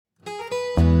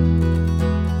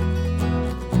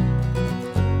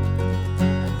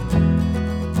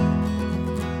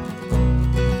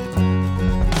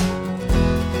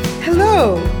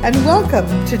and welcome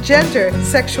to Gender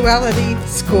Sexuality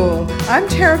School. I'm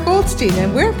Tara Goldstein,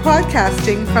 and we're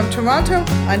podcasting from Toronto,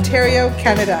 Ontario,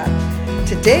 Canada.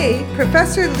 Today,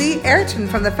 Professor Lee Ayrton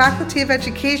from the Faculty of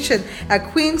Education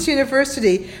at Queen's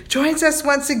University joins us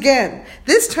once again,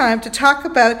 this time to talk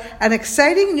about an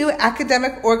exciting new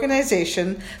academic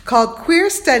organization called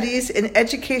Queer Studies in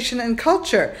Education and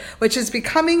Culture, which is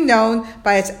becoming known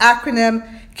by its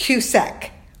acronym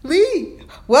QSEC. Lee,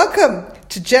 welcome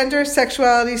to Gender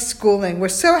Sexuality Schooling. We're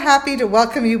so happy to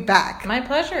welcome you back. My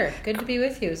pleasure. Good to be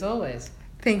with you as always.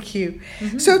 Thank you.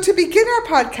 Mm-hmm. So to begin our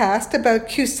podcast about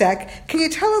QSEC, can you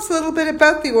tell us a little bit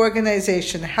about the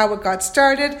organization, how it got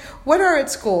started, what are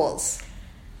its goals?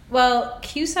 Well,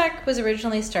 QSEC was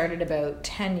originally started about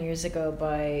 10 years ago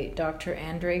by Dr.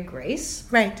 Andre Grace,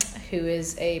 right, who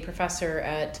is a professor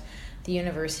at the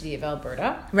University of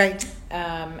Alberta. Right.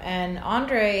 And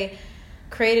Andre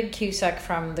created QSEC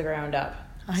from the ground up.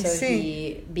 I see.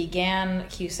 He began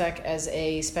QSEC as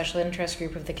a special interest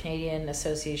group of the Canadian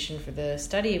Association for the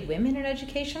Study of Women in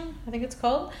Education, I think it's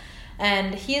called,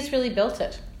 and he has really built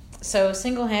it. So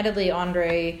single-handedly,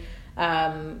 Andre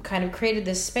kind of created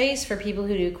this space for people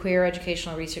who do queer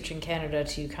educational research in Canada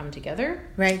to come together.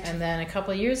 Right. And then a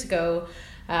couple of years ago,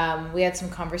 we had some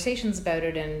conversations about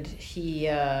it, and he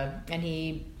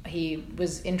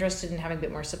was interested in having a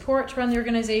bit more support to run the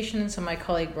organization. And so my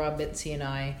colleague Rob Bittsy and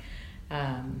I,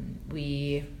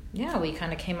 we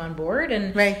kind of came on board,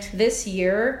 and right. This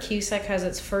year QSEC has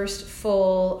its first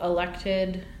full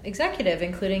elected executive,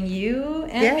 including you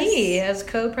and me as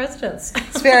co-presidents.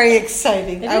 It's very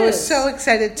exciting. I was is. so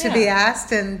excited to be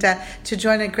asked and to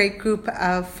join a great group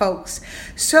of folks.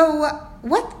 So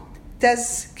what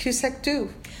does QSEC do?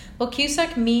 Well,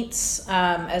 QSEC meets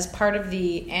as part of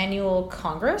the annual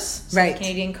Congress, so right. the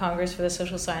Canadian Congress for the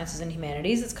Social Sciences and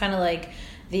Humanities. It's kind of like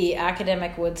the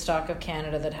academic Woodstock of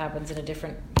Canada that happens in a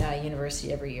different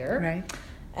university every year. Right.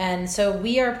 And so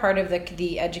we are part of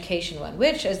the education one,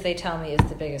 which, as they tell me, is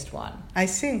the biggest one. I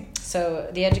see. So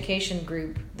the education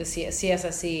group, the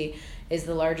CSSE, is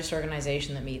the largest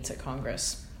organization that meets at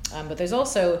Congress. But there's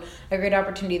also a great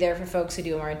opportunity there for folks who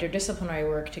do more interdisciplinary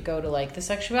work to go to like the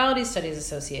Sexuality Studies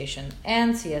Association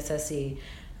and CSSE.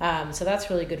 So that's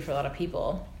really good for a lot of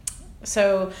people.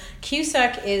 So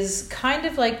QSEC is kind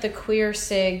of like the queer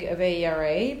SIG of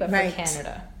AERA, but right. for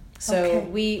Canada. So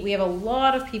we have a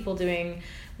lot of people doing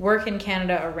work in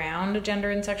Canada around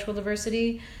gender and sexual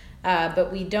diversity, but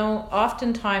we don't,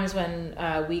 oftentimes when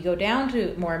we go down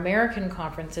to more American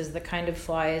conferences that kind of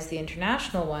fly as the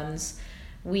international ones,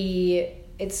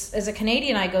 as a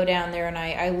Canadian, I go down there and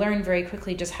I learn very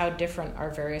quickly just how different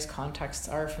our various contexts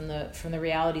are from the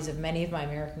realities of many of my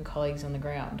American colleagues on the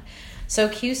ground. So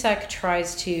QSEC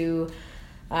tries to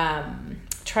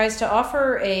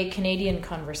offer a Canadian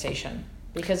conversation,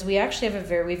 because we actually have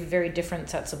very different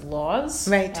sets of laws.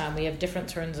 Right. We have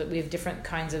different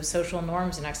kinds of social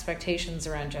norms and expectations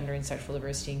around gender and sexual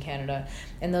diversity in Canada,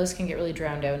 and those can get really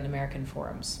drowned out in American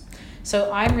forums.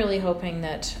 So I'm really hoping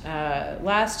that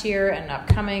last year and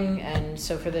upcoming, and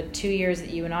so for the 2 years that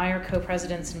you and I are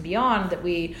co-presidents and beyond, that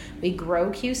we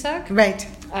grow QSEC. Right.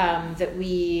 That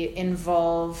we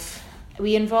involve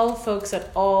folks at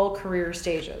all career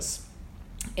stages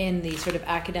in the sort of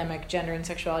academic gender and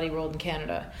sexuality world in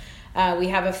Canada. We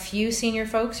have a few senior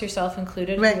folks, yourself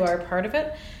included, right. who are part of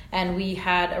it. And we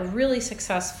had a really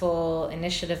successful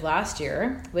initiative last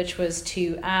year, which was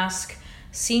to ask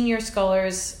senior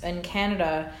scholars in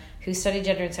Canada who study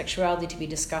gender and sexuality to be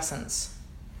discussants.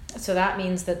 So that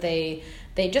means that they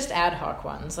just ad hoc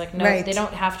ones. Like, no, right. They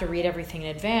don't have to read everything in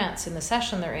advance in the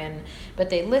session they're in, but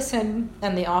they listen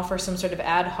and they offer some sort of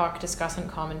ad hoc discussant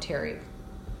commentary.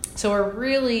 So we're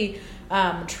really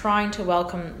trying to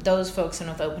welcome those folks in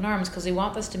with open arms, because we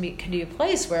want this to be a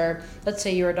place where, let's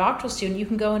say you're a doctoral student, you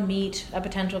can go and meet a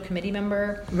potential committee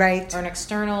member, right, or an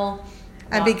external,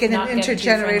 and begin an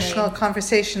intergenerational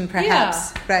conversation,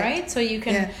 perhaps. Yeah, right. So you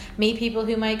can meet people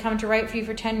who might come to write for you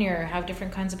for tenure, have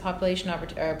different kinds of publication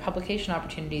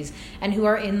opportunities, and who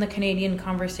are in the Canadian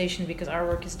conversation, because our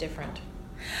work is different.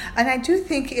 And I do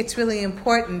think it's really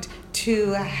important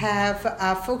to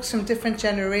have folks from different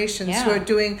generations who are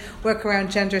doing work around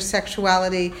gender,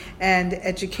 sexuality, and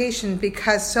education,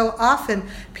 because so often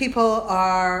people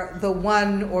are the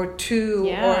one or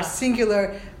two or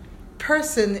singular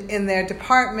person in their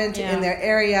department, in their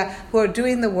area, who are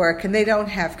doing the work, and they don't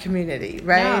have community,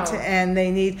 right? No. And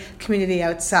they need community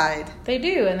outside. They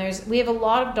do, and we have a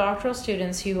lot of doctoral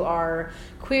students who are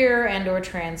queer and or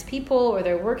trans people, or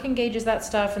their work engages that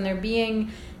stuff, and they're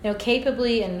being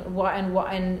capably and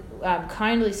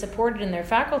kindly supported in their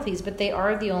faculties, but they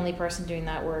are the only person doing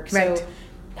that work. Right. So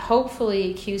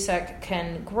hopefully CUSEC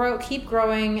can keep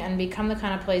growing and become the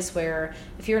kind of place where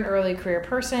if you're an early career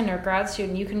person or grad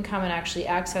student, you can come and actually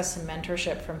access some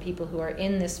mentorship from people who are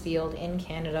in this field in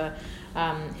Canada,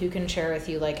 who can share with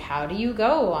you, like, how do you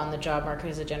go on the job market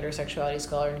as a gender sexuality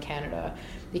scholar in Canada?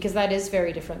 Because that is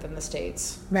very different than the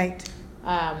States. Right.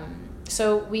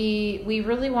 So we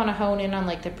really want to hone in on,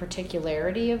 like, the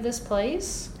particularity of this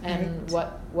place and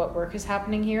what work is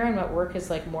happening here and what work is,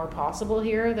 like, more possible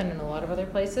here than in a lot of other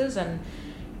places, and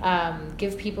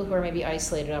give people who are maybe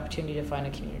isolated opportunity to find a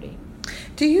community.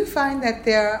 Do you find that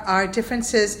there are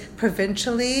differences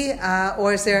provincially,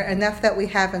 or is there enough that we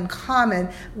have in common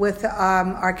with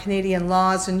our Canadian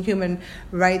laws and human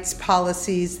rights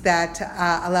policies that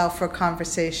allow for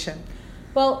conversation?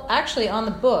 Well, actually, on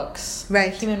the books,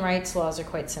 right, human rights laws are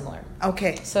quite similar.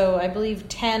 Okay. So I believe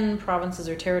 10 provinces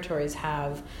or territories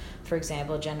have, for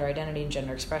example, gender identity and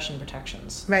gender expression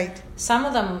protections. Right. Some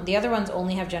of them, the other ones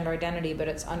only have gender identity, but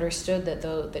it's understood that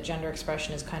that gender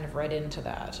expression is kind of read into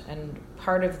that. And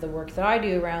part of the work that I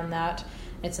do around that,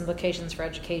 its implications for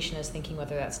education, is thinking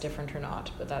whether that's different or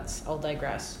not. But I'll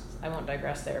digress. I won't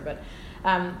digress there. But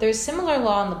there's similar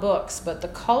law in the books, but the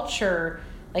culture,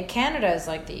 like Canada is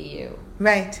like the EU.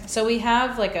 Right. So we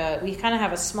kind of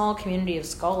have a small community of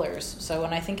scholars. So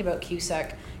when I think about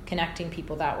CUSEC connecting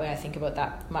people that way, I think about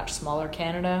that much smaller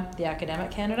Canada, the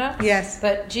academic Canada. Yes.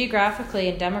 But geographically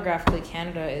and demographically,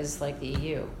 Canada is like the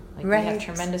EU. Like, right. We have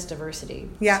tremendous diversity.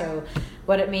 Yeah. So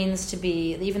what it means to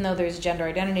be, even though there's gender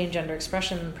identity and gender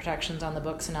expression protections on the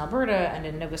books in Alberta and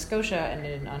in Nova Scotia and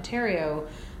in Ontario,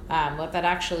 what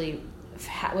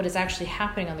is actually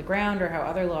happening on the ground or how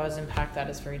other laws impact that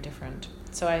is very different.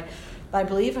 So I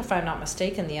believe, if I'm not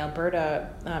mistaken, the Alberta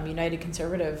United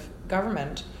Conservative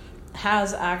government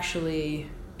has actually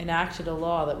enacted a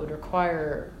law that would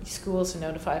require schools to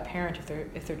notify a parent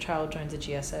if their child joins a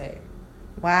GSA.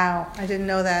 Wow, I didn't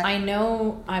know that. I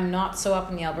know I'm not so up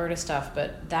in the Alberta stuff,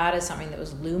 but that is something that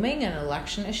was looming, an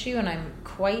election issue, and I'm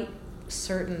quite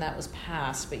certain that was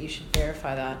passed, but you should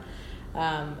verify that.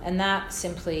 And that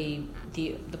simply,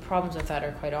 the problems with that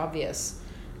are quite obvious.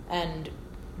 And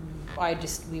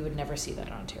we would never see that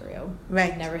in Ontario.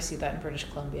 Right. We'd never see that in British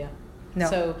Columbia. No.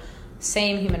 So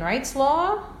same human rights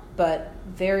law, but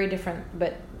very different,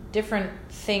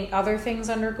 other things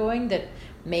undergoing that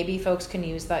maybe folks can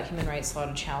use that human rights law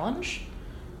to challenge.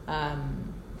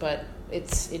 But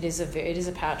it is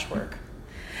a patchwork.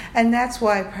 And that's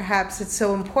why perhaps it's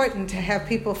so important to have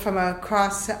people from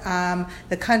across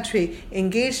the country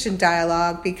engaged in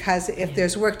dialogue, because if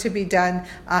there's work to be done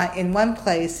in one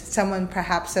place, someone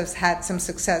perhaps has had some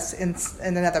success in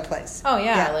another place. Oh,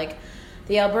 yeah. Like,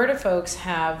 the Alberta folks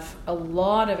have a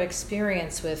lot of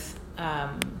experience with,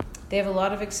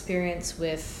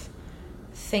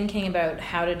 thinking about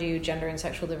how to do gender and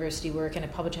sexual diversity work in a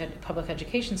public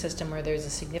education system where there's a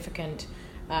significant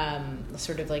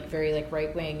sort of like very like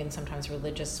right-wing and sometimes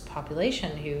religious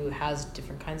population who has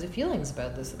different kinds of feelings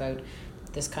about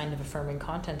this kind of affirming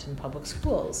content in public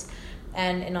schools.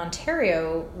 And in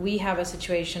Ontario, we have a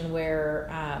situation where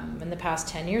in the past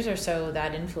 10 years or so,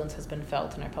 that influence has been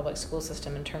felt in our public school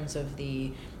system in terms of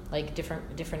the like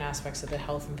different aspects of the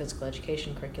health and physical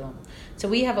education curriculum. So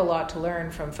we have a lot to learn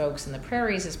from folks in the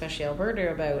prairies, especially Alberta,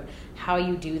 about how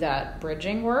you do that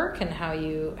bridging work and how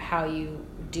you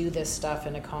do this stuff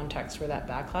in a context where that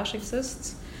backlash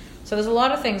exists. So there's a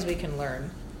lot of things we can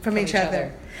learn from each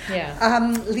other.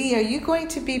 Yeah. Lee, are you going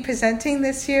to be presenting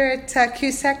this year at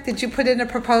CUSEC? Did you put in a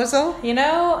proposal?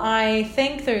 I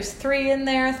think there's 3 in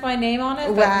there with my name on it,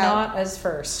 but not as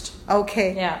first.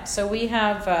 Okay. Yeah, so we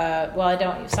have,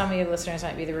 some of you listeners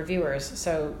might be the reviewers,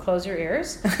 so close your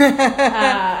ears.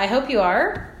 I hope you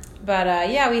are. But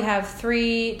we have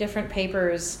 3 different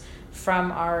papers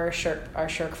from our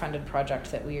SSHRC funded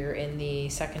project that we're in the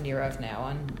second year of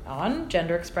now on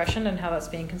gender expression and how that's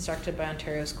being constructed by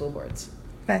Ontario school boards.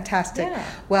 Fantastic. Yeah.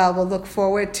 Well, we'll look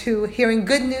forward to hearing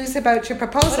good news about your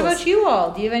proposals. What about you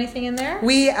all? Do you have anything in there?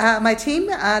 We, my team,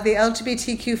 the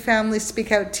LGBTQ Family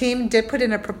Speak Out team, did put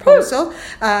in a proposal.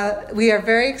 We are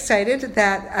very excited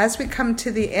that as we come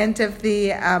to the end of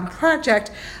the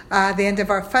project, the end of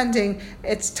our funding,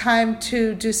 it's time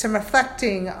to do some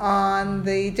reflecting on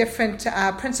the different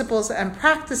principles and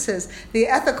practices, the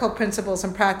ethical principles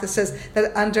and practices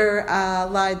that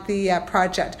underlie the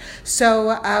project.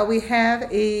 So we have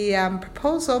a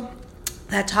proposal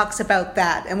that talks about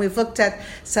that, and we've looked at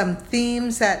some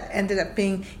themes that ended up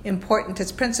being important as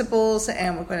principles,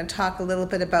 and we're going to talk a little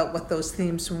bit about what those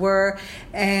themes were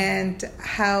and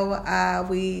how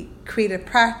we created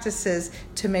practices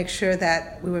to make sure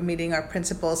that we were meeting our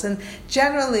principles. And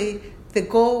generally, the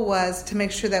goal was to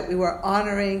make sure that we were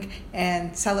honoring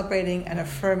and celebrating and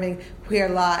affirming queer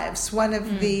lives. One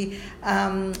of the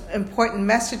important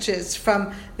messages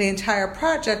from the entire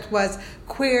project was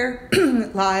queer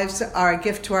lives are a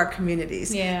gift to our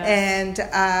communities. Yes. And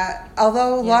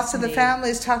although lots of the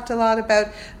families talked a lot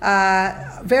about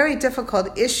very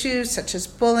difficult issues such as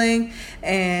bullying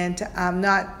and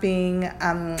not being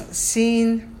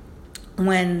seen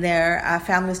when their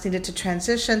families needed to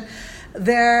transition,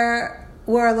 there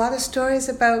were a lot of stories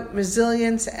about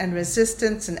resilience and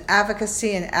resistance and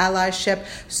advocacy and allyship.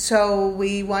 So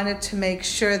we wanted to make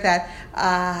sure that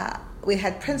we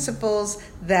had principles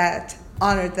that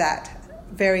honored that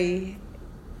very,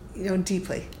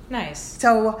 deeply. Nice.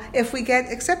 So if we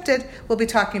get accepted, we'll be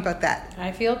talking about that.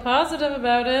 I feel positive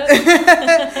about it.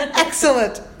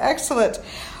 Excellent.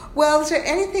 Well, is there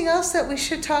anything else that we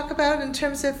should talk about in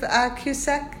terms of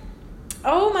CUSEC?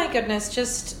 Oh my goodness,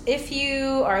 just if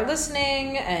you are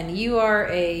listening and you are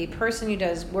a person who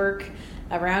does work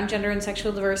around gender and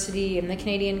sexual diversity in the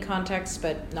Canadian context,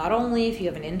 but not only, if you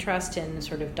have an interest in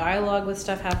sort of dialogue with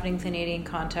stuff happening in the Canadian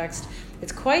context,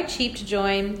 it's quite cheap to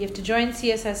join. You have to join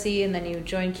CSSE and then you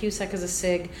join CUSEC as a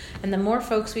SIG. And the more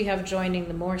folks we have joining,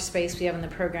 the more space we have in the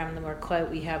program, the more clout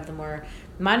we have, the more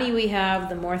money we have,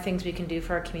 the more things we can do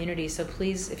for our community. So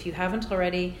please, if you haven't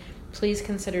already, please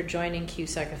consider joining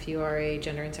CUSEC if you are a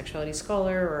gender and sexuality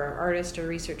scholar or artist or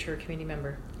researcher or community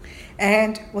member.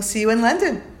 And we'll see you in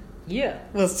London. Yeah.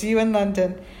 We'll see you in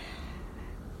London.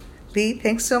 Lee,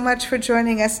 thanks so much for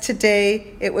joining us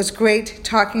today. It was great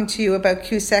talking to you about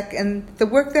CUSEC and the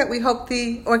work that we hope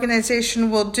the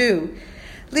organization will do.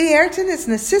 Lee Ayrton is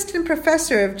an assistant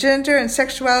professor of gender and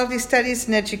sexuality studies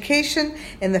and education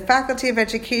in the Faculty of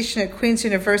Education at Queen's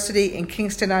University in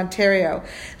Kingston, Ontario.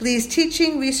 Lee's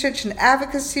teaching, research, and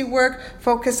advocacy work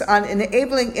focus on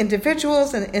enabling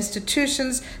individuals and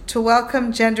institutions to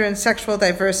welcome gender and sexual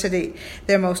diversity.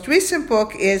 Their most recent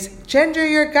book is Gender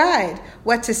Your Guide: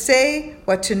 What to Say,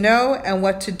 What to Know, and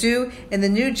What to Do in the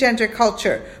New Gender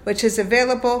Culture, which is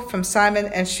available from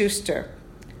Simon & Schuster.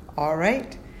 All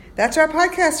right. That's our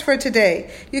podcast for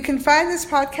today. You can find this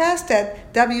podcast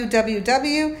at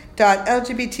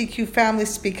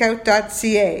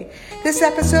www.lgbtqfamiliespeakout.ca. This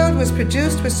episode was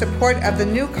produced with support of the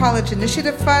New College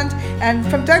Initiative Fund and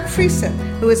from Doug Friesen,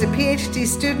 who is a PhD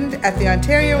student at the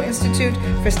Ontario Institute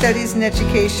for Studies in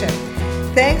Education.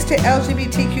 Thanks to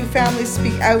LGBTQ Family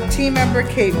Speak Out team member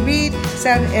Kate Reed,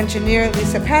 sound engineer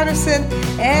Lisa Patterson,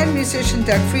 and musician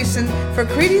Doug Friesen for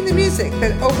creating the music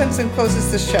that opens and closes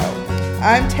the show.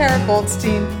 I'm Tara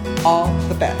Goldstein. All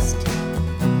the best.